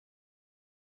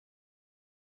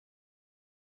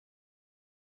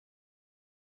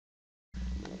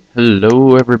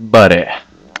Hello, everybody.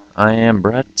 I am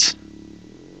Brett,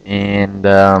 and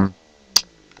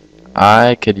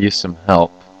I could use some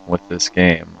help with this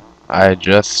game. I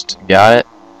just got it.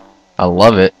 I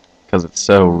love it because it's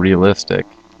so realistic.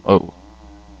 Oh,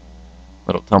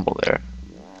 little tumble there.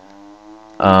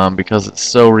 Because it's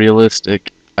so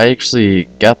realistic. I actually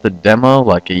got the demo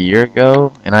like a year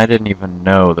ago, and I didn't even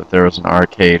know that there was an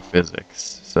arcade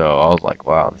physics. So I was like,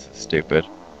 wow, this is stupid.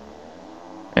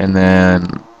 And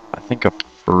then I think a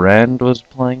friend was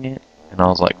playing it, and I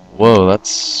was like, whoa, that's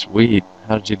sweet.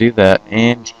 How did you do that?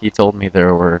 And he told me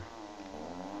there were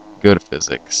good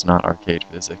physics, not arcade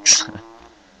physics.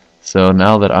 So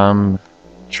now that I'm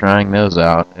trying those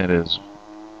out, it is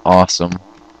awesome.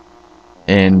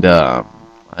 And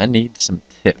I need some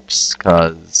tips,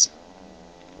 because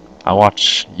I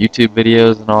watch YouTube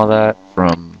videos and all that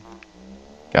from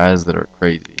guys that are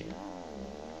crazy.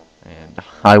 And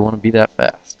I want to be that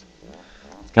fast.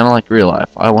 It's kind of like real life.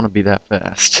 I want to be that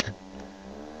fast.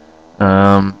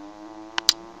 um,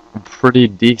 I'm pretty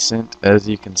decent, as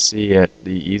you can see, at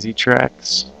the easy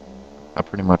tracks. I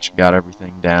pretty much got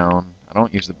everything down. I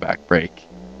don't use the back brake.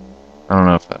 I don't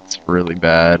know if that's really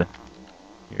bad.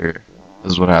 Here,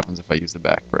 this is what happens if I use the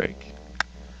back brake.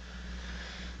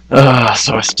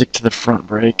 So I stick to the front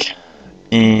brake,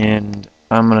 and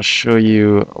I'm going to show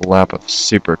you a lap of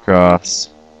Supercross,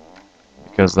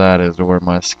 because that is where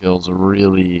my skills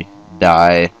really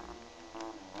die.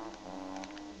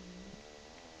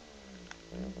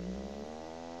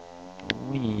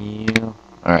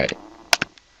 Alright.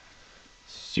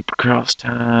 Supercross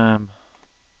time.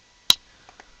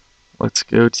 Let's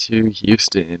go to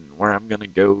Houston, where I'm gonna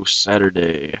go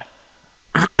Saturday.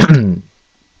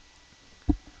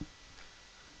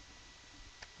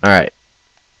 Alright.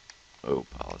 Oh,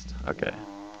 paused. Okay.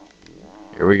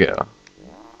 Here we go.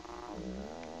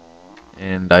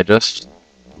 And I just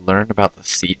learned about the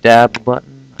seat dab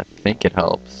button. I think it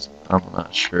helps. I'm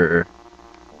not sure.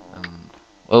 And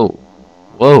whoa.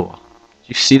 Whoa. Did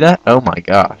you see that? Oh my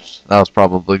gosh. That was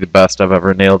probably the best I've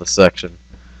ever nailed a section.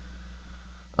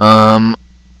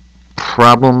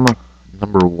 Problem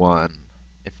number one.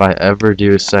 If I ever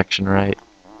do a section right,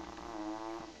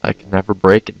 I can never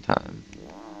brake in time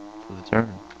for the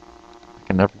turn. I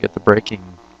can never get the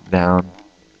braking down.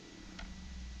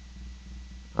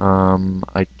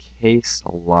 I case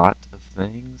a lot of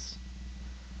things,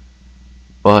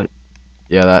 but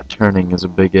yeah, that turning is a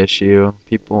big issue.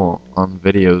 People on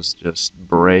videos just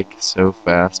brake so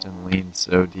fast and lean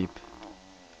so deep.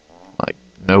 Like,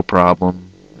 no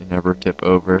problem. They never tip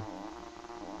over.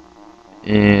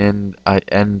 And I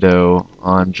endo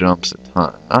on jumps a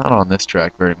ton. Not on this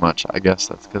track very much. I guess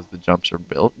that's because the jumps are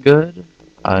built good.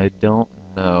 I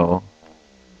don't know.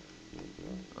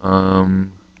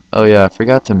 Oh yeah, I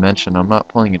forgot to mention I'm not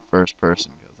playing in first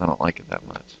person because I don't like it that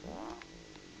much.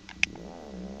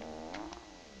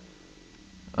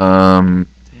 Damn.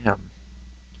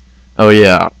 Oh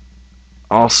yeah.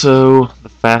 Also, the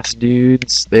fast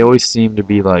dudes, they always seem to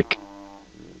be like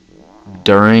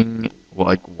during,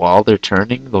 like while they're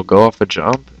turning, they'll go off a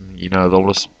jump and they'll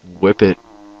just whip it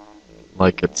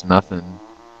like it's nothing.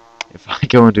 If I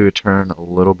go into a turn a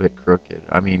little bit crooked,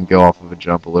 I mean go off of a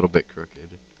jump a little bit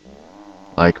crooked,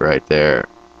 like right there.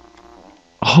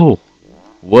 Oh,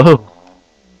 whoa.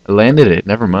 I landed it,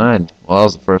 never mind. Well, that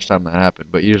was the first time that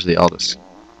happened, but usually I'll just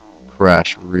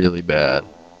crash really bad.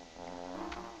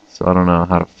 So I don't know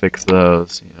how to fix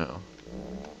those. I'm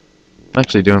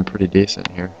actually doing pretty decent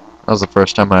here. That was the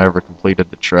first time I ever completed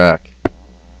the track.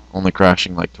 Only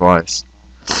crashing like twice.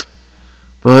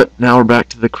 But now we're back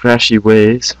to the crashy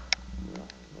ways,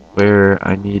 where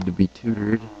I need to be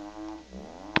tutored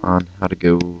on how to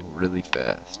go really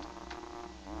fast.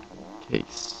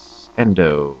 Case.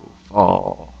 Endo.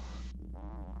 Fall.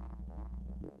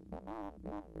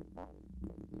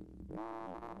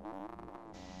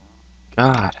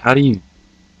 God, how do you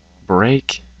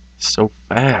brake so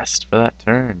fast for that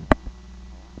turn?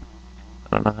 I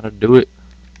don't know how to do it.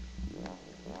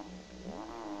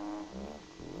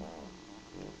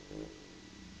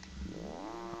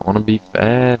 I want to be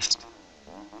fast.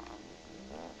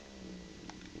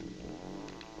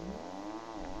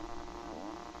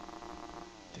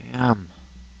 Damn.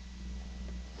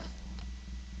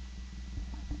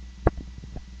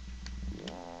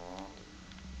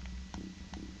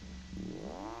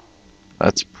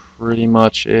 That's pretty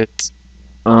much it.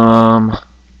 Oh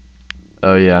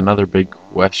yeah, another big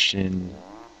question.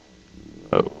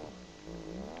 Oh.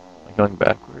 Am I going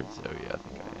backwards? Oh yeah, I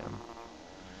think I am.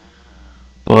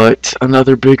 But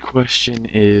another big question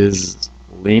is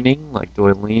leaning. Like, do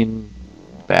I lean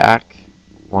back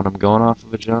when I'm going off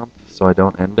of a jump so I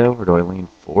don't endo, or do I lean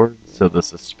board so the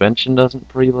suspension doesn't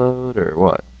preload, or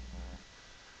what?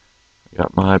 I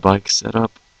got my bike set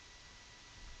up.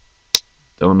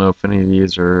 Don't know if any of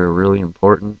these are really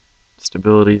important.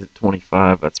 Stability's at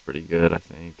 25, that's pretty good, I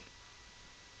think.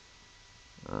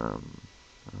 I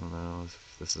don't know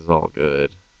if this is all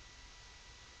good.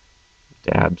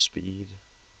 Dab speed.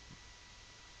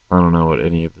 I don't know what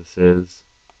any of this is.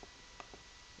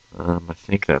 I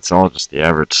think that's all just the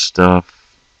average stuff.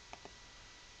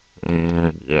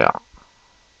 And yeah,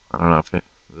 I don't know if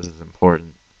this is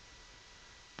important.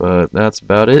 But that's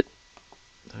about it.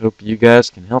 Hope you guys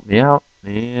can help me out,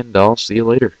 and I'll see you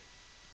later.